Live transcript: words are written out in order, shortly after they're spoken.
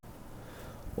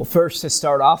Well, first, to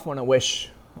start off, I want to wish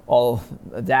all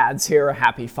the dads here a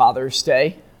happy Father's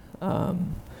Day.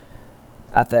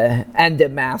 At the end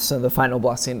of Mass and the final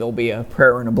blessing, there'll be a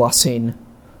prayer and a blessing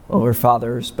over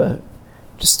fathers, but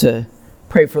just to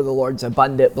pray for the Lord's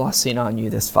abundant blessing on you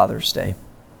this Father's Day.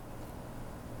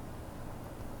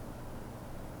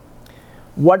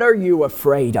 What are you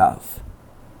afraid of?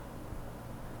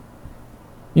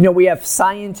 You know, we have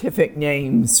scientific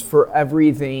names for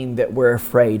everything that we're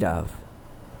afraid of.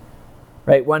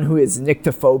 Right? One who is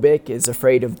nyctophobic is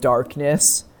afraid of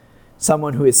darkness.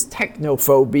 Someone who is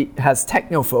has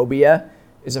technophobia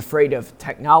is afraid of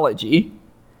technology.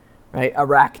 Right?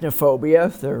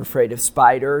 Arachnophobia, they're afraid of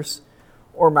spiders.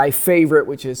 Or my favorite,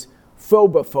 which is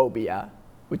phobophobia,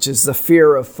 which is the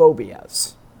fear of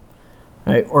phobias.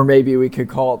 Right? Or maybe we could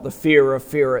call it the fear of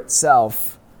fear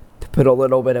itself, to put a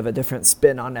little bit of a different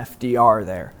spin on FDR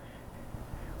there.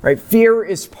 Right? Fear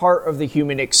is part of the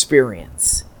human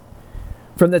experience.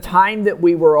 From the time that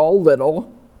we were all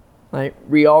little, right,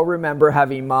 we all remember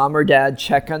having mom or dad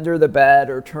check under the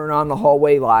bed or turn on the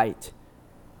hallway light.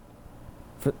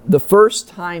 For the first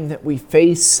time that we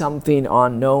face something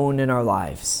unknown in our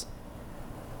lives.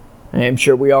 And I'm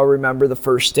sure we all remember the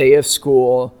first day of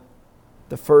school,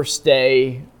 the first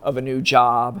day of a new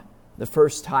job, the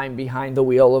first time behind the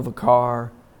wheel of a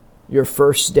car, your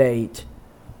first date.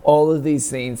 All of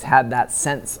these things had that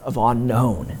sense of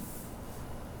unknown.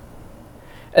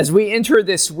 As we enter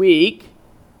this week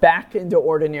back into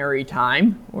ordinary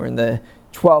time, we're in the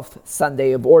 12th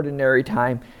Sunday of ordinary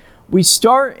time, we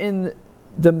start in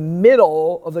the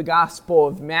middle of the Gospel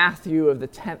of Matthew of the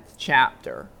 10th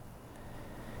chapter.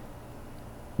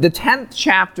 The 10th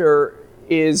chapter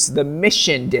is the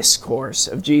mission discourse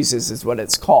of Jesus, is what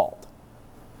it's called.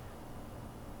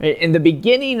 In the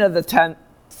beginning of the 10th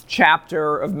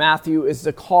chapter of Matthew is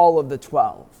the call of the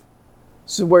 12.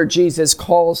 So where Jesus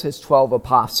calls his 12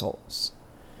 apostles.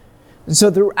 And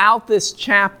so throughout this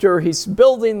chapter, he's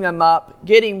building them up,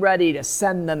 getting ready to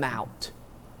send them out.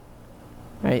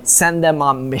 Right? Send them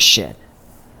on mission.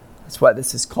 That's why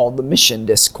this is called the mission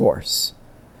discourse.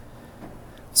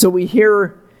 So we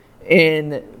hear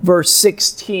in verse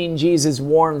 16, Jesus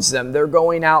warns them. They're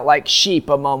going out like sheep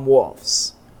among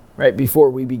wolves. Right before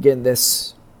we begin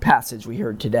this passage we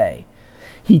heard today.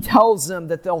 He tells them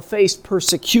that they'll face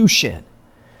persecution.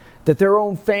 That their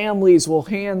own families will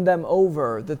hand them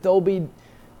over, that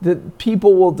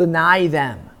people will deny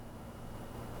them,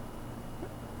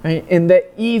 right? And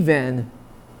that even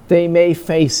they may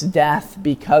face death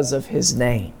because of his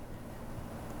name.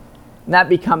 And that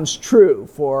becomes true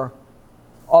for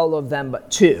all of them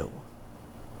but two,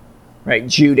 right?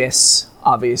 Judas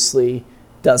obviously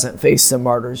doesn't face the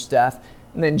martyr's death,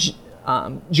 and then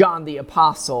John the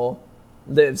Apostle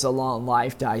lives a long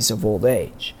life, dies of old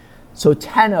age. So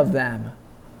 10 of them,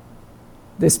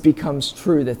 this becomes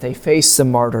true that they face the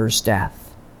martyr's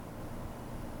death.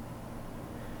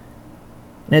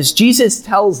 And as Jesus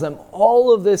tells them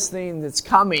all of this thing that's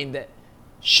coming that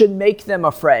should make them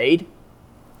afraid,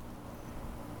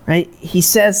 right? He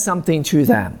says something to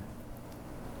them.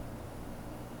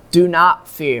 Do not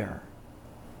fear.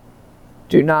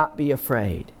 Do not be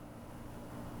afraid.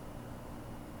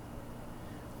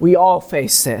 We all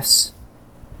face this,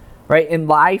 right? In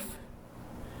life,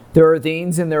 there are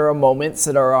things and there are moments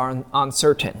that are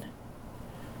uncertain.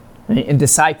 And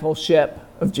discipleship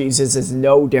of Jesus is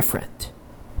no different.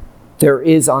 There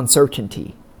is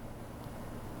uncertainty.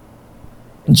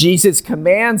 Jesus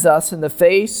commands us in the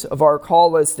face of our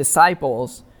call as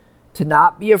disciples to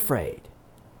not be afraid.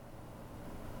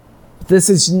 This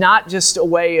is not just a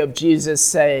way of Jesus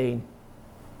saying,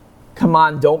 come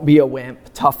on, don't be a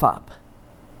wimp, tough up.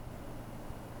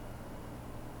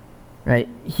 Right?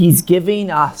 He's giving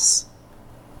us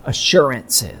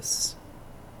assurances.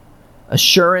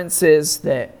 Assurances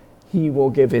that he will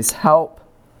give his help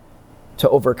to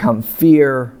overcome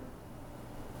fear.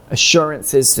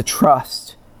 Assurances to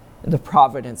trust in the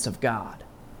providence of God.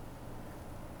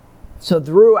 So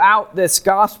throughout this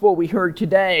gospel we heard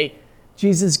today,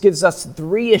 Jesus gives us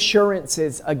 3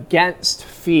 assurances against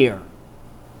fear.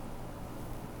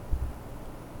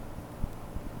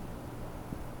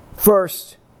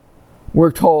 First,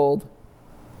 we're told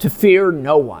to fear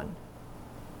no one.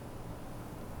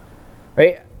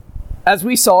 Right? As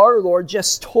we saw, our Lord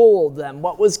just told them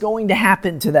what was going to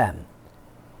happen to them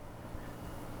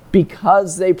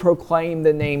because they proclaimed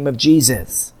the name of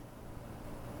Jesus.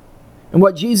 And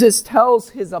what Jesus tells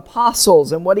his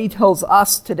apostles and what he tells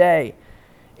us today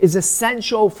is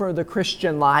essential for the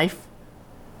Christian life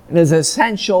and is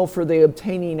essential for the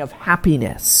obtaining of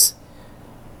happiness.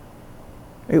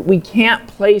 We can't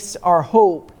place our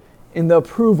hope in the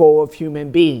approval of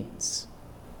human beings.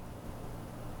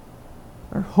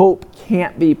 Our hope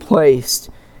can't be placed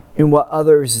in what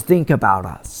others think about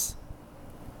us.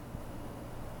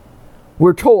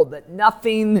 We're told that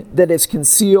nothing that is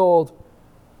concealed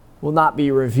will not be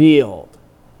revealed.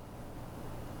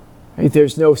 Right?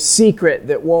 There's no secret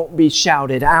that won't be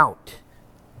shouted out.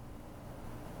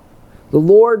 The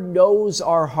Lord knows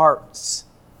our hearts,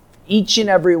 each and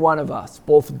every one of us,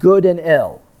 both good and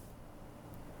ill.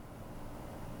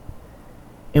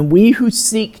 And we who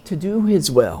seek to do His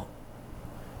will,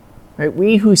 right,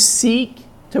 we who seek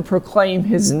to proclaim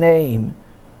His name,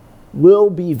 will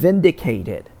be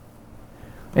vindicated.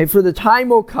 And for the time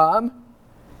will come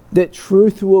that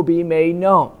truth will be made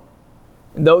known.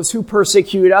 And those who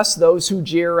persecute us, those who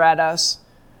jeer at us,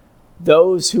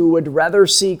 those who would rather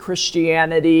see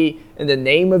Christianity in the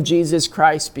name of Jesus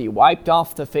Christ be wiped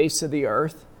off the face of the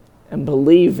earth and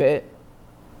believe it,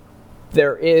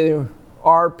 there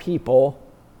are people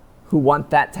who want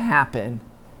that to happen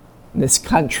in this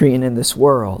country and in this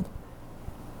world.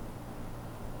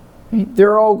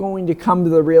 They're all going to come to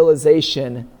the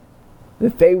realization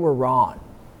that they were wrong,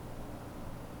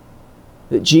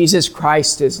 that Jesus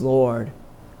Christ is Lord,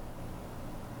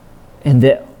 and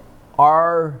that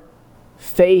our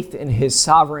faith in His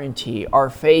sovereignty, our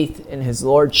faith in His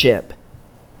lordship,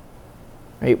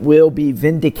 right, will be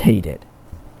vindicated.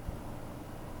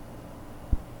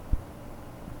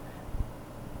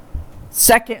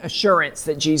 Second assurance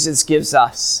that Jesus gives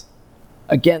us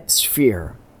against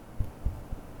fear.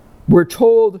 We're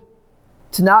told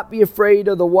to not be afraid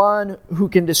of the one who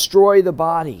can destroy the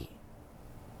body,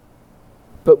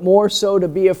 but more so to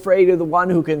be afraid of the one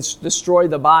who can destroy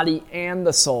the body and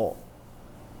the soul.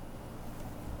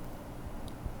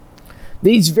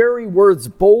 These very words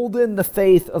bolden the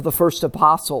faith of the first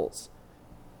apostles.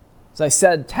 As I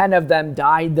said, 10 of them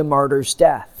died the martyr's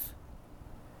death.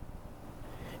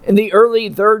 In the early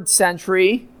 3rd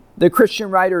century, the Christian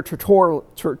writer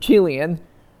Tertullian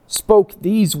spoke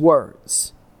these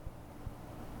words.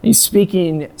 He's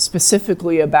speaking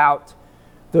specifically about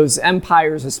those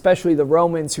empires, especially the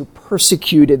Romans, who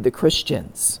persecuted the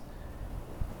Christians.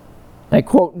 I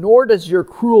quote, "Nor does your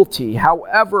cruelty,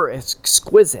 however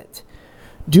exquisite,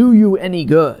 do you any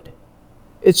good.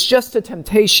 It's just a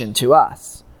temptation to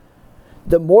us.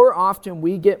 The more often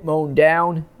we get mown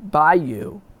down by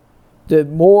you, the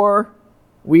more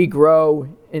we grow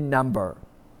in number.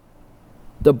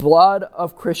 The blood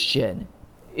of Christian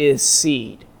is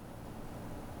seed."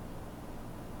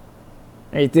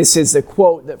 Right, this is the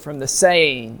quote that from the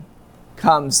saying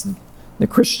comes, the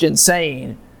Christian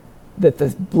saying, that the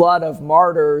blood of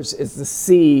martyrs is the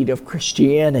seed of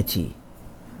Christianity.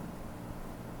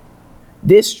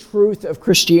 This truth of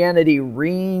Christianity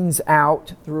rings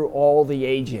out through all the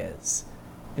ages,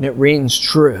 and it rings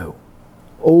true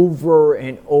over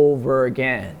and over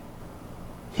again.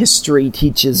 History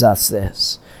teaches us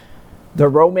this. The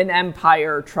Roman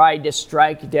Empire tried to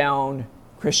strike down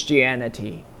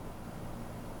Christianity,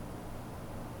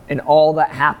 and all that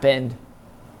happened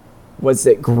was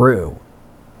it grew.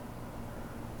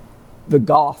 The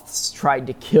Goths tried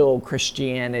to kill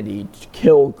Christianity, to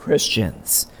kill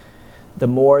Christians. The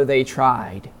more they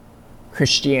tried,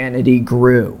 Christianity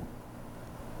grew.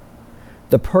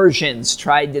 The Persians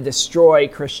tried to destroy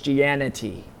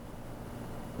Christianity.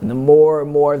 And the more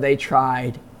and more they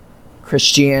tried,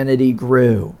 Christianity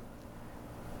grew.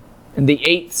 In the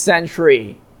 8th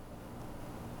century,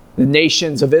 the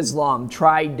nations of Islam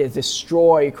tried to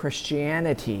destroy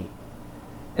Christianity.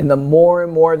 And the more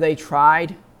and more they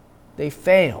tried, they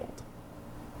failed.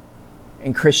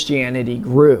 And Christianity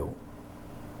grew.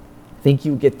 I think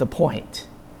you get the point.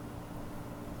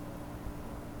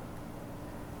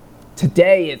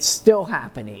 Today, it's still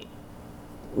happening.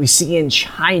 We see in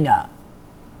China,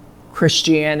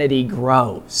 Christianity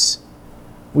grows.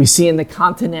 We see in the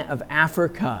continent of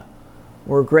Africa,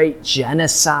 where great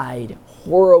genocide,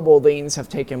 horrible things have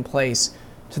taken place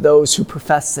to those who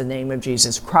profess the name of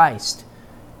Jesus Christ.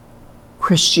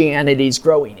 Christianity is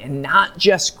growing, and not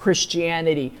just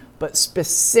Christianity, but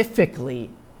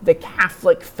specifically the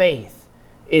Catholic faith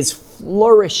is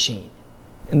flourishing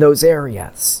in those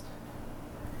areas.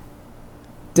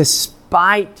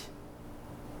 Despite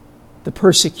the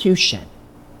persecution,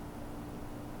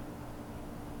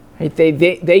 right?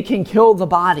 They can kill the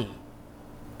body,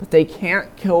 but they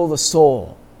can't kill the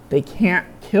soul. They can't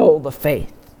kill the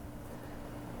faith.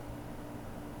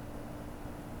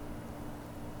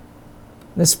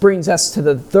 This brings us to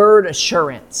the third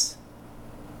assurance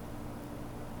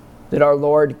that our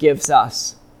Lord gives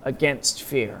us against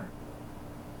fear.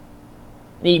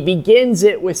 And He begins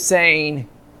it with saying,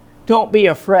 don't be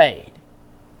afraid.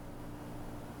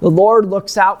 The Lord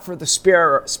looks out for the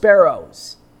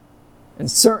sparrows,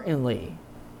 and certainly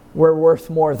we're worth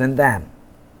more than them.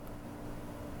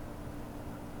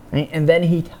 And then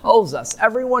he tells us,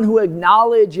 everyone who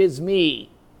acknowledges me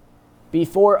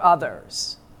before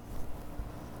others,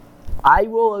 I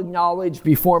will acknowledge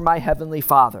before my heavenly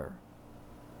Father.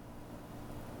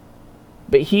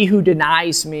 But he who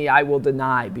denies me, I will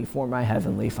deny before my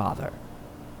heavenly Father.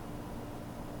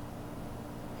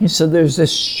 And so there's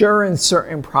this sure and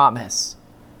certain promise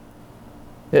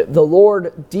that the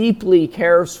Lord deeply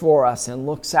cares for us and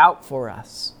looks out for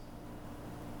us.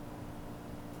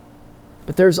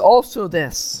 But there's also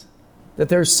this, that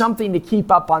there's something to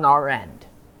keep up on our end.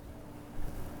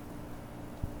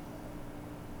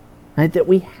 Right? That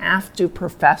we have to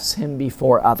profess him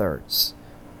before others.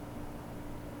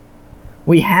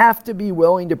 We have to be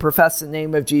willing to profess the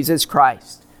name of Jesus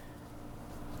Christ.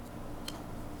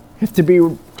 We have to be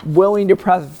willing to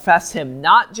profess him,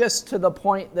 not just to the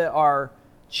point that our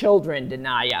children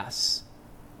deny us,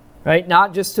 right?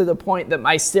 Not just to the point that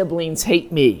my siblings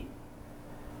hate me,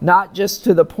 not just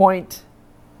to the point,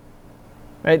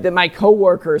 right, that my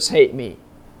coworkers hate me,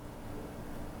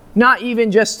 not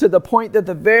even just to the point that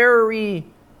the very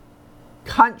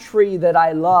country that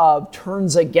I love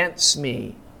turns against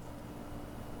me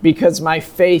because my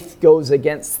faith goes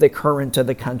against the current of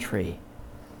the country.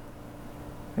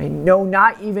 Right? No,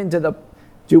 not even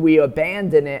do we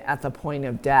abandon it at the point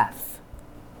of death,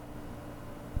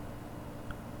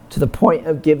 to the point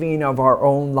of giving of our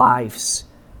own lives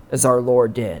as our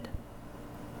Lord did.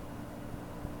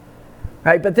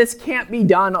 Right? But this can't be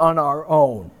done on our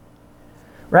own.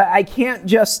 Right? I can't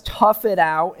just tough it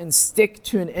out and stick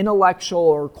to an intellectual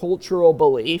or cultural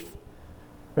belief,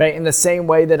 right? In the same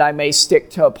way that I may stick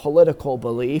to a political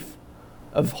belief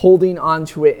of holding on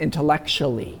to it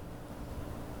intellectually.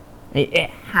 It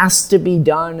has to be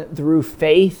done through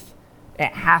faith.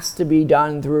 It has to be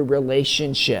done through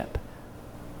relationship,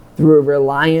 through a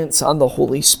reliance on the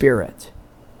Holy Spirit.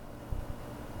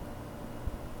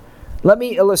 Let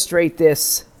me illustrate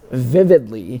this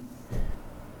vividly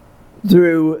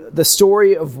through the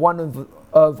story of one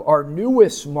of our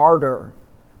newest martyr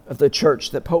of the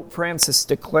church that Pope Francis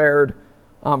declared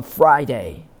on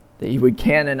Friday that he would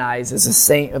canonize as a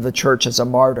saint of the church, as a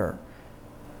martyr.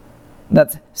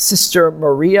 That's Sister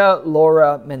Maria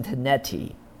Laura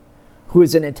Mentinetti, who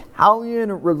is an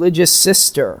Italian religious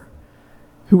sister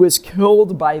who was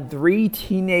killed by 3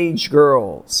 teenage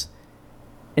girls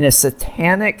in a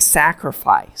satanic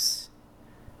sacrifice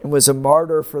and was a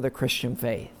martyr for the Christian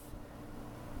faith.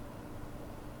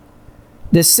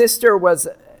 This sister was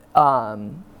a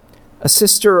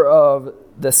sister of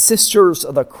the Sisters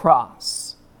of the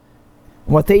Cross.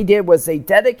 And what they did was they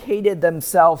dedicated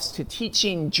themselves to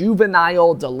teaching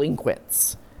juvenile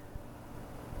delinquents.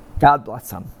 God bless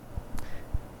them.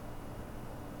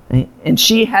 And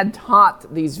she had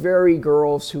taught these very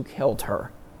girls who killed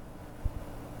her.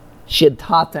 She had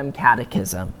taught them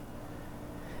catechism.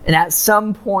 And at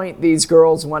some point, these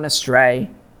girls went astray.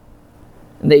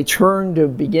 And they turned to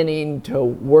beginning to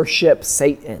worship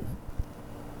Satan.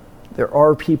 There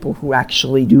are people who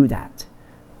actually do that.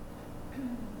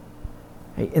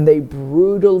 And they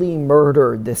brutally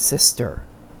murdered this sister.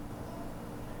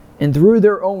 And through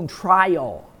their own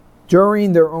trial,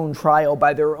 during their own trial,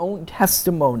 by their own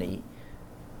testimony,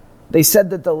 they said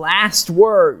that the last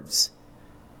words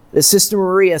that Sister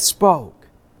Maria spoke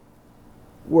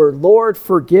were, "Lord,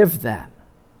 forgive them."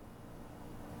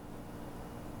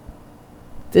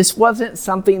 This wasn't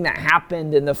something that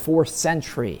happened in the 4th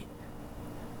century.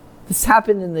 This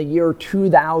happened in the year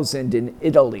 2000 in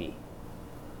Italy.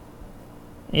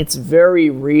 It's very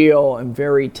real and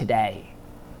very today.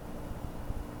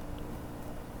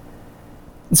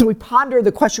 And so we ponder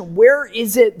the question, where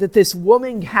is it that this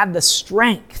woman had the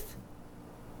strength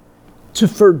to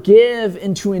forgive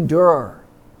and to endure?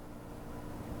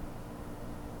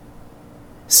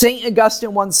 St.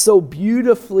 Augustine once so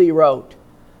beautifully wrote,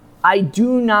 "I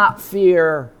do not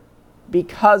fear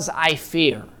because I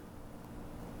fear.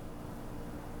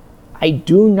 I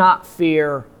do not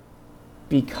fear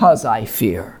because I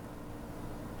fear."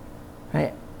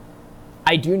 Right?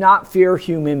 I do not fear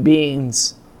human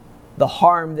beings, the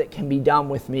harm that can be done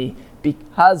with me,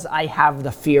 because I have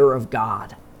the fear of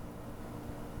God.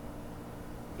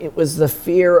 It was the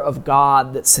fear of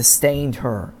God that sustained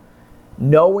her,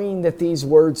 knowing that these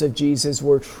words of Jesus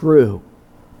were true.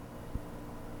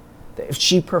 That if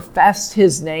she professed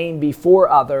his name before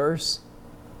others,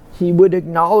 he would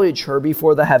acknowledge her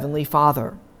before the Heavenly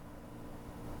Father.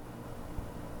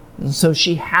 And so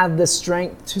she had the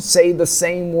strength to say the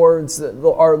same words that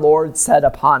our Lord said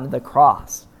upon the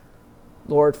cross.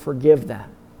 "Lord, forgive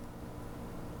them,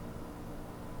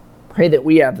 Pray that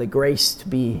we have the grace to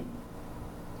be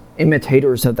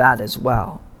imitators of that as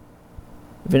well.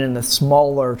 Even in the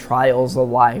smaller trials of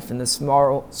life and the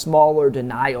smaller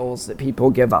denials that people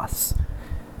give us.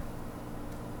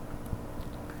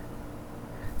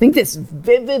 I think this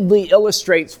vividly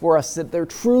illustrates for us that there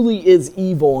truly is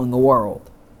evil in the world.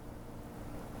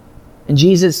 And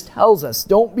Jesus tells us,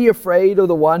 don't be afraid of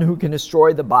the one who can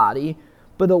destroy the body,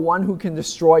 but the one who can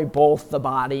destroy both the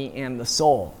body and the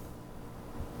soul.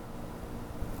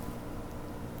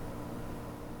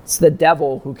 It's the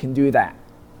devil who can do that.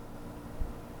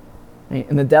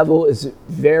 And the devil is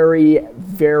very,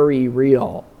 very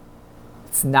real.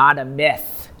 It's not a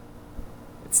myth.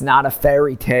 It's not a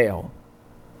fairy tale.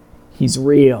 He's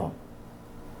real.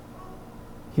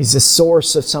 He's the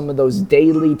source of some of those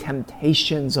daily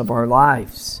temptations of our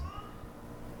lives.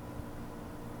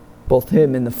 Both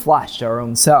him and the flesh, our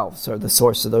own selves, are the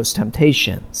source of those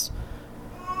temptations.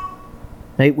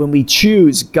 Right? When we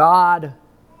choose God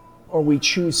or we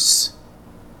choose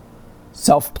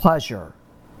self-pleasure,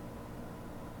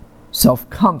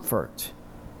 self-comfort,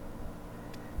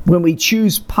 when we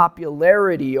choose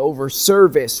popularity over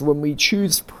service, when we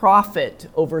choose profit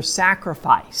over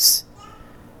sacrifice,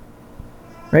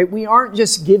 right? We aren't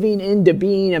just giving in to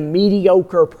being a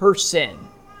mediocre person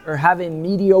or having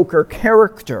mediocre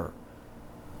character.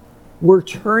 We're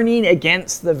turning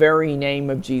against the very name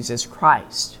of Jesus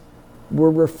Christ. We're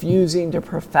refusing to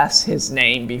profess his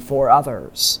name before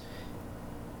others.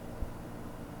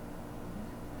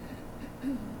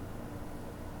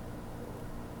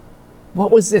 What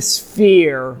was this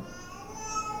fear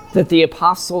that the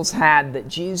apostles had that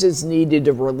Jesus needed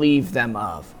to relieve them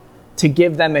of, to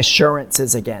give them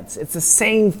assurances against? It's the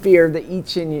same fear that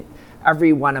each and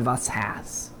every one of us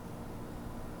has.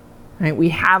 Right? We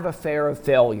have a fear of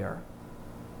failure,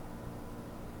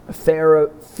 a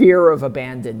fear of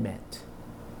abandonment,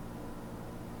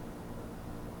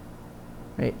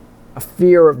 right? A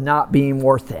fear of not being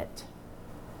worth it.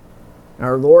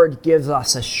 Our Lord gives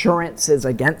us assurances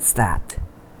against that.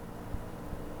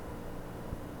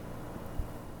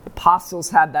 The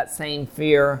apostles had that same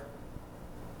fear.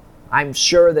 I'm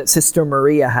sure that Sister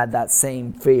Maria had that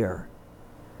same fear.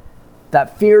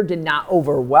 That fear did not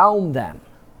overwhelm them.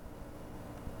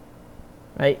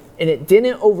 Right? And it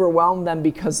didn't overwhelm them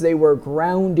because they were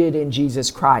grounded in Jesus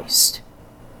Christ.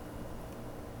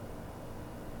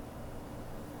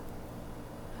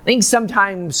 I think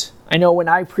sometimes, I know when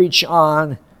I preach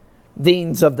on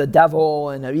things of the devil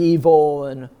and of evil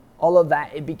and all of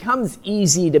that, it becomes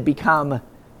easy to become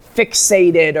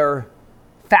fixated or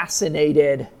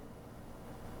fascinated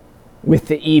with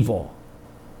the evil,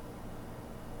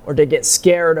 or to get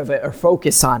scared of it or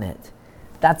focus on it.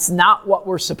 That's not what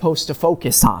we're supposed to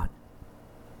focus on.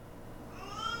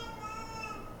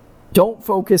 Don't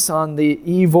focus on the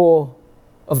evil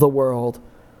of the world,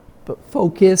 but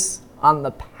focus on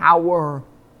the power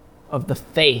of the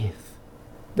faith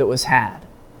that was had.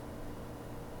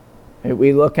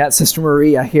 We look at Sister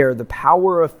Maria here, the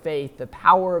power of faith, the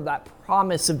power of that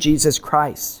promise of Jesus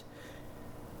Christ.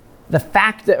 The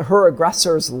fact that her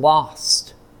aggressors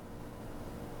lost.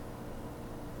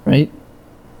 Right?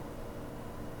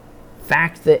 The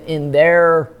fact that in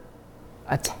their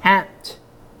attempt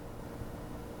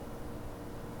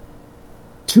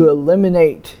to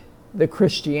eliminate the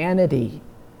Christianity,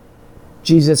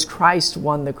 Jesus Christ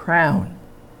won the crown.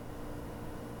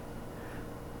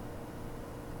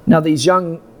 Now, these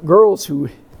young girls who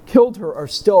killed her are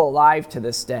still alive to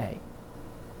this day.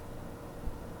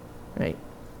 Right?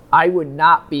 I would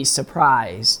not be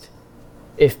surprised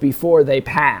if before they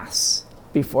pass,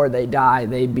 before they die,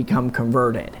 they become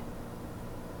converted.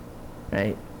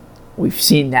 Right? We've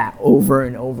seen that over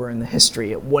and over in the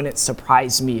history. It wouldn't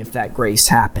surprise me if that grace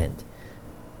happened.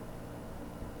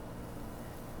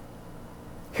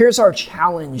 Here's our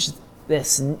challenge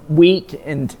this week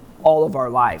and all of our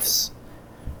lives.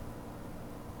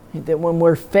 That when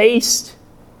we're faced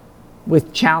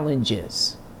with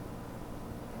challenges,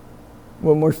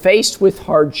 when we're faced with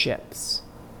hardships,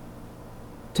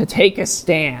 to take a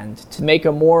stand, to make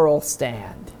a moral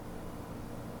stand,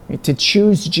 to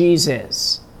choose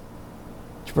Jesus,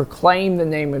 to proclaim the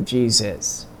name of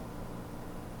Jesus,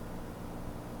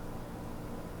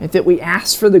 and that we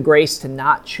ask for the grace to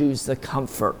not choose the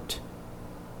comfort,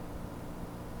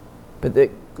 but that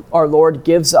our Lord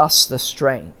gives us the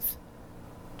strength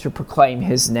to proclaim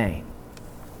his name.